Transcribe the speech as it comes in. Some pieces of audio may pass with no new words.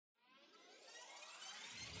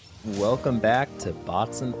Welcome back to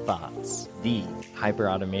Bots and Thoughts, the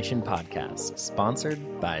hyperautomation podcast,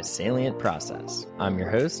 sponsored by Salient Process. I'm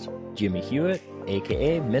your host, Jimmy Hewitt,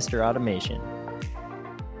 aka Mr. Automation.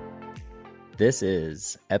 This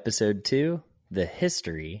is episode 2, the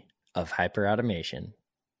history of hyperautomation.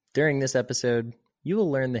 During this episode, you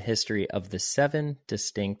will learn the history of the 7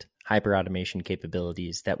 distinct hyperautomation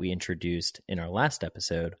capabilities that we introduced in our last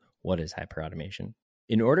episode, What is Hyperautomation?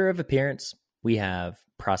 In order of appearance, we have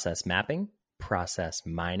process mapping, process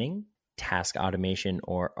mining, task automation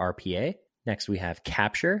or RPA. Next, we have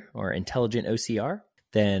capture or intelligent OCR,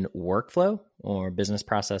 then workflow or business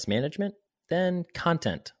process management, then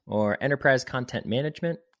content or enterprise content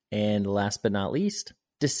management, and last but not least,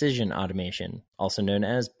 decision automation, also known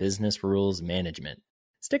as business rules management.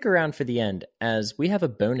 Stick around for the end as we have a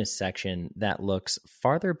bonus section that looks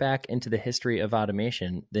farther back into the history of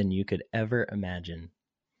automation than you could ever imagine.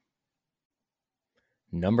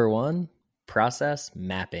 Number 1, process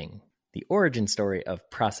mapping. The origin story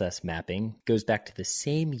of process mapping goes back to the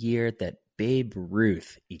same year that Babe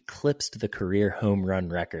Ruth eclipsed the career home run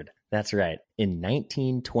record. That's right. In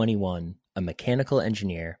 1921, a mechanical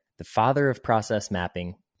engineer, the father of process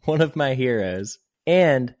mapping, one of my heroes,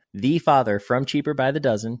 and the father from Cheaper by the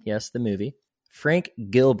Dozen, yes, the movie, Frank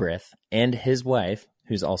Gilbreth, and his wife,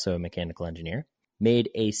 who's also a mechanical engineer,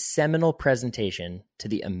 made a seminal presentation to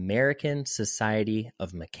the American Society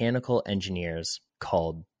of Mechanical Engineers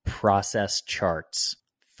called Process Charts,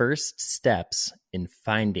 First Steps in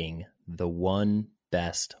Finding the One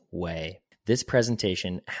Best Way. This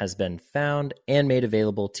presentation has been found and made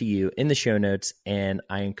available to you in the show notes, and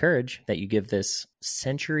I encourage that you give this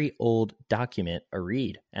century-old document a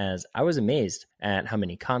read, as I was amazed at how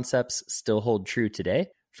many concepts still hold true today.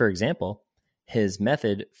 For example, his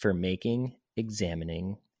method for making,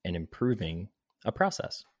 examining, and improving a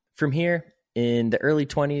process. From here, in the early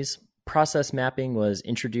 20s, process mapping was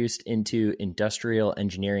introduced into industrial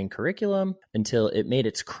engineering curriculum until it made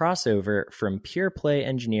its crossover from pure play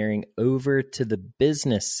engineering over to the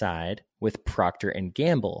business side with Procter &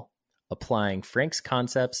 Gamble, applying Frank's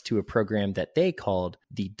concepts to a program that they called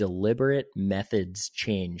the Deliberate Methods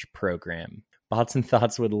Change Program. Bots and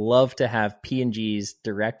Thoughts would love to have P&G's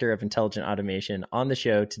Director of Intelligent Automation on the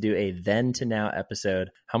show to do a then to now episode.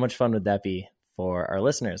 How much fun would that be for our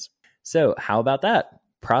listeners? So how about that?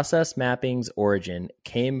 Process mapping's origin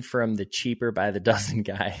came from the Cheaper by the Dozen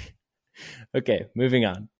guy. Okay, moving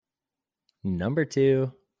on. Number 2,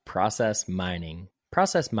 process mining.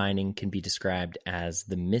 Process mining can be described as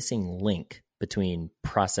the missing link between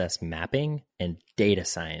process mapping and data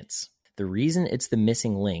science. The reason it's the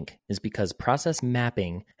missing link is because process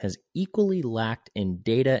mapping has equally lacked in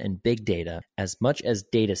data and big data as much as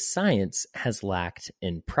data science has lacked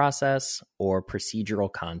in process or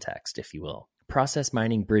procedural context, if you will. Process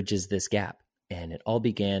mining bridges this gap, and it all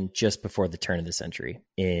began just before the turn of the century.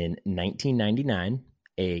 In 1999,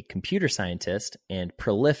 a computer scientist and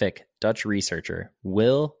prolific Dutch researcher,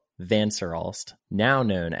 Will Van Seralst, now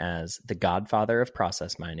known as the godfather of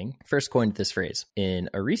process mining, first coined this phrase in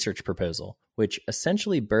a research proposal, which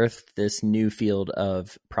essentially birthed this new field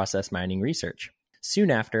of process mining research.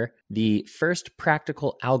 Soon after, the first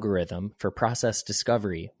practical algorithm for process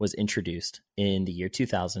discovery was introduced in the year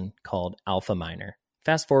 2000 called Alpha Miner.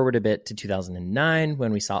 Fast forward a bit to 2009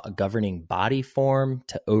 when we saw a governing body form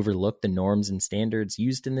to overlook the norms and standards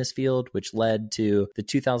used in this field, which led to the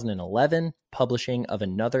 2011 publishing of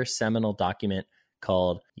another seminal document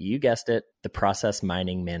called, you guessed it, the Process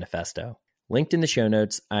Mining Manifesto. Linked in the show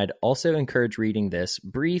notes, I'd also encourage reading this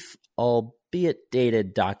brief, albeit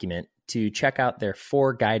dated document to check out their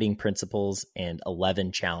 4 guiding principles and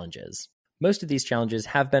 11 challenges. Most of these challenges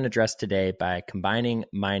have been addressed today by combining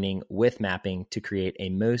mining with mapping to create a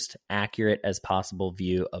most accurate as possible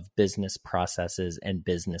view of business processes and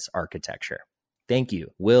business architecture. Thank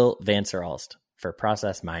you, Will Van Seralst, for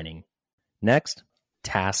process mining. Next,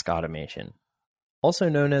 task automation. Also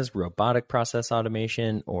known as robotic process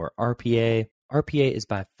automation or RPA, RPA is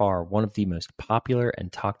by far one of the most popular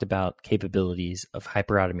and talked about capabilities of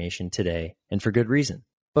hyperautomation today, and for good reason.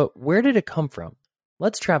 But where did it come from?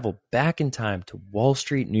 Let's travel back in time to Wall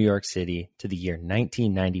Street, New York City, to the year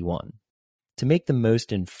 1991. To make the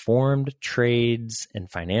most informed trades and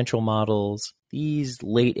financial models, these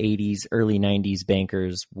late 80s, early 90s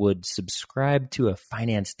bankers would subscribe to a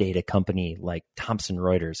finance data company like Thomson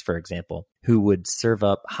Reuters, for example, who would serve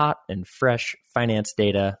up hot and fresh finance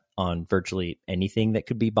data on virtually anything that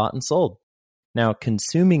could be bought and sold. Now,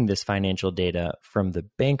 consuming this financial data from the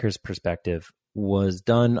banker's perspective was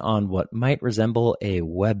done on what might resemble a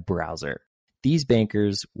web browser. These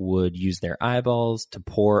bankers would use their eyeballs to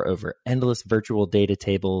pore over endless virtual data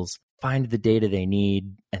tables, find the data they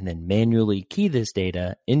need, and then manually key this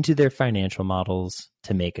data into their financial models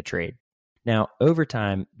to make a trade. Now, over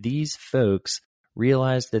time, these folks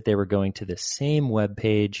realized that they were going to the same web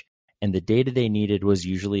page and the data they needed was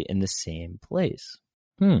usually in the same place.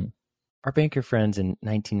 Our banker friends in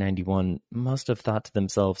 1991 must have thought to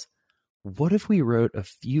themselves, what if we wrote a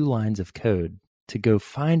few lines of code to go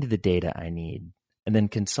find the data I need and then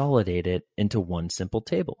consolidate it into one simple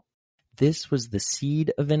table? This was the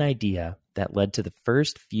seed of an idea that led to the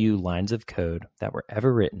first few lines of code that were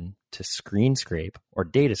ever written to screen scrape or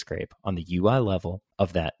data scrape on the UI level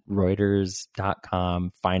of that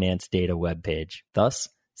Reuters.com finance data webpage, thus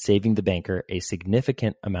saving the banker a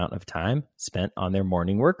significant amount of time spent on their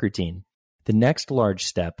morning work routine. The next large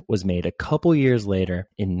step was made a couple years later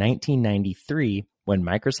in 1993 when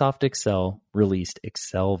Microsoft Excel released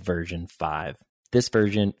Excel version 5. This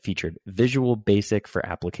version featured Visual Basic for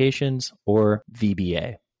Applications, or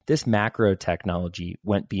VBA. This macro technology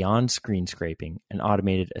went beyond screen scraping and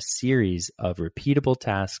automated a series of repeatable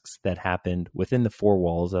tasks that happened within the four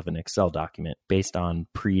walls of an Excel document based on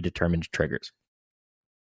predetermined triggers.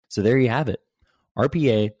 So there you have it.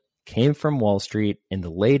 RPA came from Wall Street in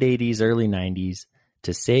the late 80s, early 90s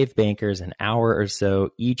to save bankers an hour or so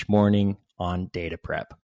each morning on data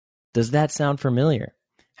prep. Does that sound familiar?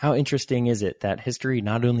 How interesting is it that history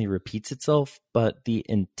not only repeats itself, but the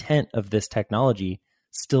intent of this technology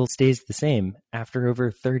still stays the same after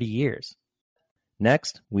over 30 years?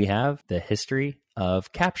 Next, we have the history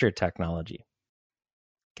of capture technology.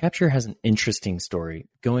 Capture has an interesting story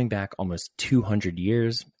going back almost 200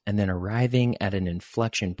 years and then arriving at an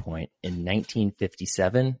inflection point in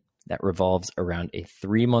 1957 that revolves around a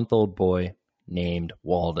 3-month-old boy named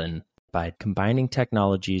Walden. By combining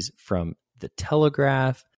technologies from the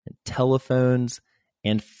telegraph and telephones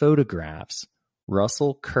and photographs,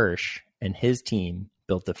 Russell Kirsch and his team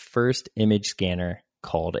built the first image scanner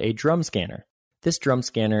called a drum scanner. This drum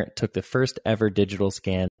scanner took the first ever digital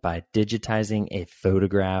scan by digitizing a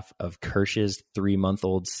photograph of Kirsch's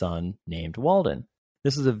 3-month-old son named Walden.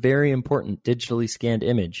 This is a very important digitally scanned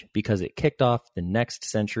image because it kicked off the next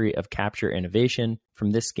century of capture innovation. From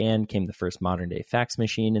this scan came the first modern-day fax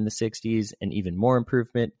machine in the 60s, and even more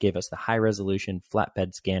improvement gave us the high-resolution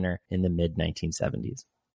flatbed scanner in the mid-1970s.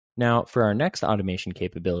 Now, for our next automation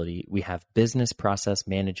capability, we have business process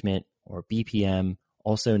management, or BPM,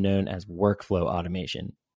 also known as workflow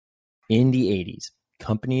automation. In the 80s,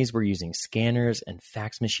 companies were using scanners and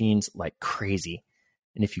fax machines like crazy.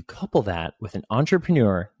 And if you couple that with an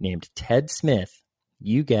entrepreneur named Ted Smith,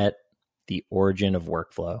 you get the origin of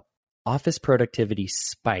workflow. Office productivity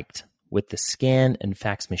spiked with the scan and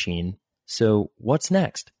fax machine. So what's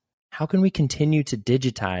next? How can we continue to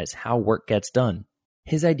digitize how work gets done?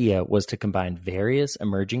 His idea was to combine various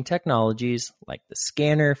emerging technologies like the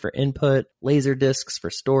scanner for input, laser discs for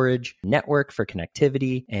storage, network for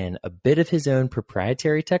connectivity, and a bit of his own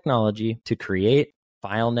proprietary technology to create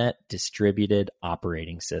FileNet Distributed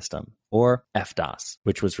Operating System, or FDOS,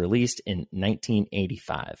 which was released in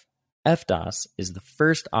 1985. FDOS is the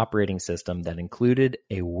first operating system that included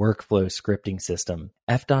a workflow scripting system.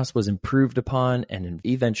 FDOS was improved upon and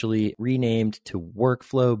eventually renamed to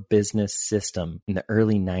Workflow Business System in the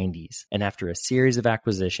early 90s, and after a series of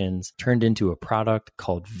acquisitions, turned into a product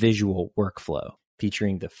called Visual Workflow,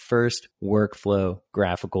 featuring the first workflow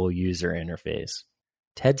graphical user interface.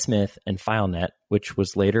 Ted Smith and FileNet, which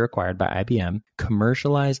was later acquired by IBM,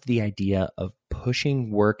 commercialized the idea of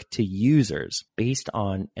pushing work to users based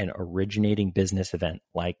on an originating business event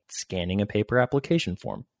like scanning a paper application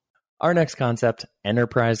form. Our next concept,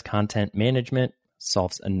 enterprise content management,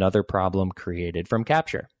 solves another problem created from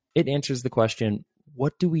capture. It answers the question,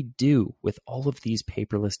 what do we do with all of these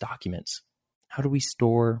paperless documents? How do we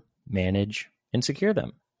store, manage, and secure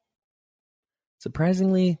them?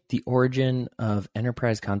 Surprisingly, the origin of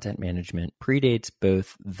enterprise content management predates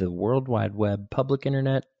both the World Wide Web public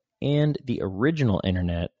internet and the original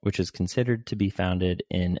internet, which is considered to be founded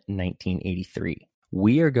in 1983.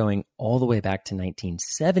 We are going all the way back to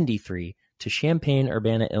 1973 to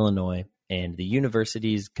Champaign-Urbana, Illinois, and the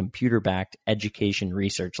university's computer-backed education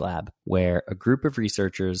research lab, where a group of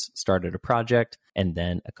researchers started a project and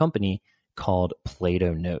then a company called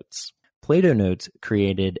Plato Notes. Plato Notes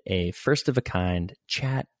created a first-of-a-kind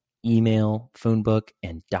chat, email, phone book,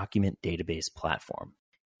 and document database platform.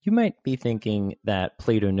 You might be thinking that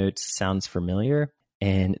Plato Notes sounds familiar,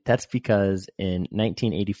 and that's because in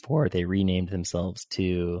 1984, they renamed themselves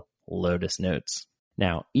to Lotus Notes.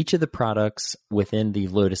 Now, each of the products within the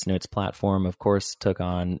Lotus Notes platform, of course, took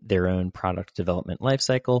on their own product development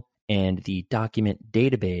lifecycle, And the document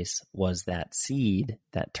database was that seed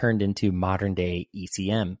that turned into modern-day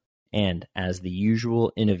ECM. And as the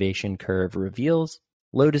usual innovation curve reveals,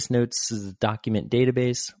 Lotus Notes' document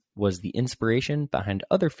database was the inspiration behind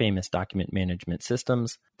other famous document management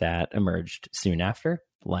systems that emerged soon after,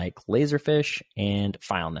 like Laserfish and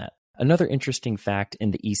FileNet. Another interesting fact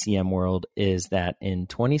in the ECM world is that in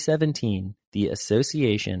 2017, the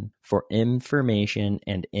Association for Information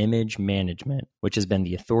and Image Management, which has been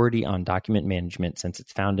the authority on document management since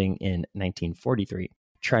its founding in 1943,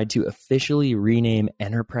 tried to officially rename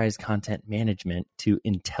enterprise content management to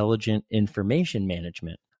intelligent information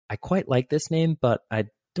management. I quite like this name, but I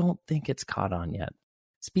don't think it's caught on yet.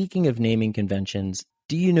 Speaking of naming conventions,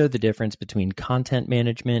 do you know the difference between content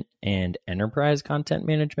management and enterprise content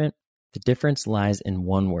management? The difference lies in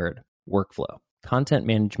one word: workflow. Content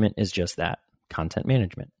management is just that, content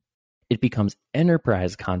management. It becomes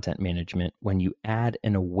enterprise content management when you add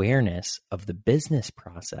an awareness of the business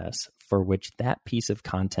process for which that piece of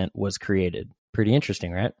content was created. Pretty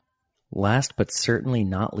interesting, right? Last but certainly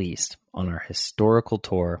not least, on our historical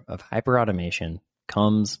tour of hyperautomation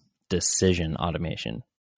comes decision automation,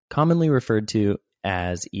 commonly referred to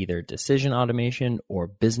as either decision automation or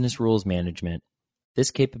business rules management.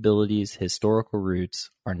 This capability's historical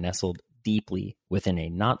roots are nestled deeply within a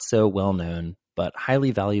not so well-known but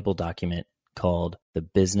highly valuable document called the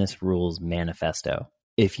Business Rules Manifesto.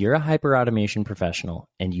 If you're a hyperautomation professional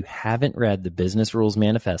and you haven't read the Business Rules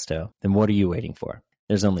Manifesto, then what are you waiting for?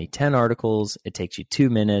 There's only 10 articles, it takes you 2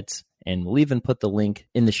 minutes, and we'll even put the link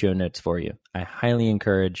in the show notes for you. I highly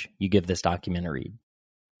encourage you give this document a read.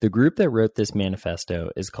 The group that wrote this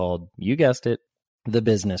manifesto is called, you guessed it, the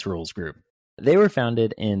Business Rules Group. They were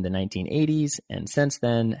founded in the 1980s and since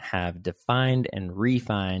then have defined and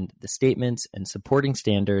refined the statements and supporting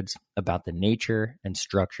standards about the nature and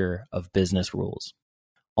structure of business rules.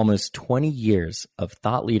 Almost 20 years of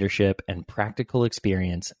thought leadership and practical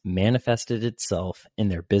experience manifested itself in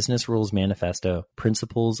their Business Rules Manifesto,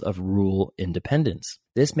 Principles of Rule Independence.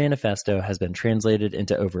 This manifesto has been translated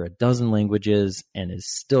into over a dozen languages and is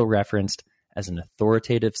still referenced as an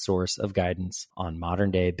authoritative source of guidance on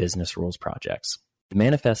modern-day business rules projects. The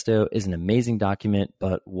manifesto is an amazing document,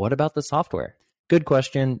 but what about the software? Good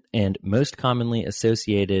question, and most commonly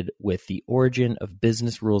associated with the origin of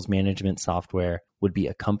business rules management software would be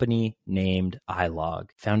a company named iLog,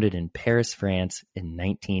 founded in Paris, France in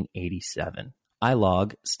 1987.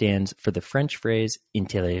 iLog stands for the French phrase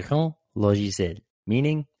intelligent logiciel,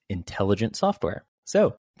 meaning intelligent software.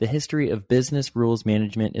 So, the history of business rules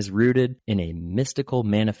management is rooted in a mystical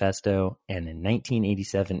manifesto and a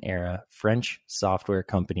 1987 era French software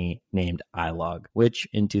company named iLog, which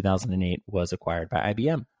in 2008 was acquired by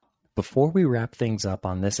IBM. Before we wrap things up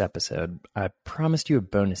on this episode, I promised you a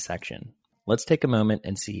bonus section. Let's take a moment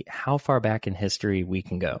and see how far back in history we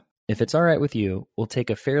can go. If it's all right with you, we'll take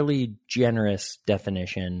a fairly generous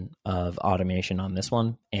definition of automation on this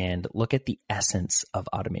one and look at the essence of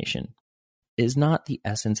automation. Is not the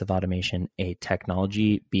essence of automation a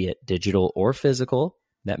technology, be it digital or physical,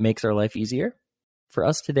 that makes our life easier? For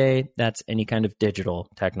us today, that's any kind of digital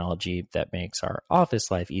technology that makes our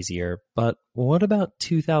office life easier. But what about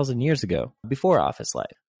 2,000 years ago, before office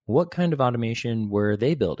life? What kind of automation were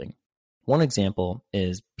they building? One example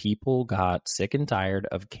is people got sick and tired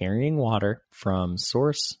of carrying water from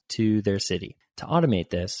source to their city. To automate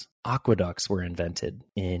this, aqueducts were invented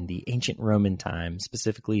in the ancient Roman time,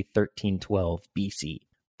 specifically 1312 BC.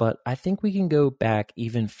 But I think we can go back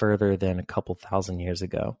even further than a couple thousand years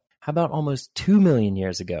ago. How about almost 2 million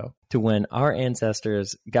years ago, to when our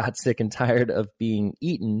ancestors got sick and tired of being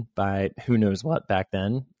eaten by who knows what back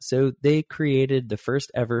then, so they created the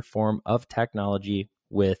first ever form of technology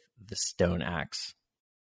with the stone axe.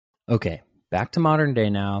 Okay, back to modern day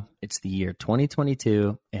now. It's the year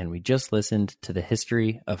 2022, and we just listened to the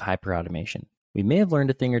history of hyperautomation. We may have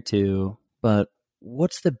learned a thing or two, but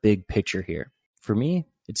what's the big picture here? For me,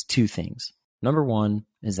 it's 2 things. Number 1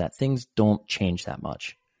 is that things don't change that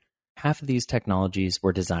much. Half of these technologies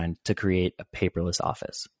were designed to create a paperless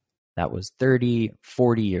office. That was 30,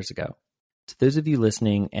 40 years ago. To those of you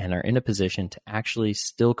listening and are in a position to actually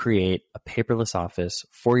still create a paperless office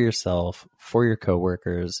for yourself, for your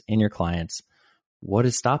coworkers, and your clients, what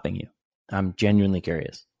is stopping you? I'm genuinely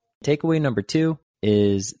curious. Takeaway number 2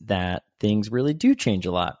 is that things really do change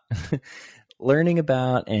a lot. Learning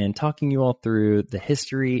about and talking you all through the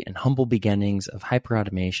history and humble beginnings of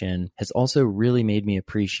hyperautomation has also really made me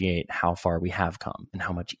appreciate how far we have come and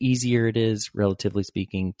how much easier it is, relatively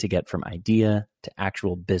speaking, to get from idea to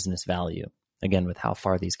actual business value. again, with how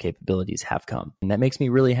far these capabilities have come. And that makes me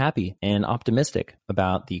really happy and optimistic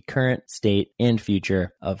about the current state and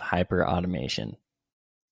future of hyperautomation.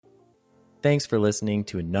 Thanks for listening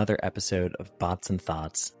to another episode of Bots and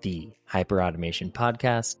Thoughts, the hyperautomation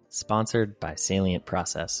podcast sponsored by Salient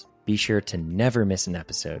Process. Be sure to never miss an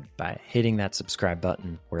episode by hitting that subscribe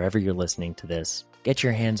button wherever you're listening to this. Get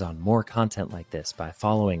your hands on more content like this by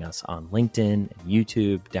following us on LinkedIn and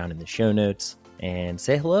YouTube down in the show notes, and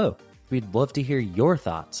say hello. We'd love to hear your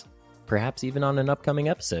thoughts, perhaps even on an upcoming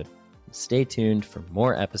episode. Stay tuned for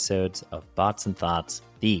more episodes of Bots and Thoughts,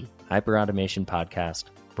 the hyperautomation podcast,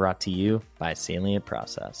 brought to you by Salient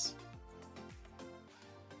Process.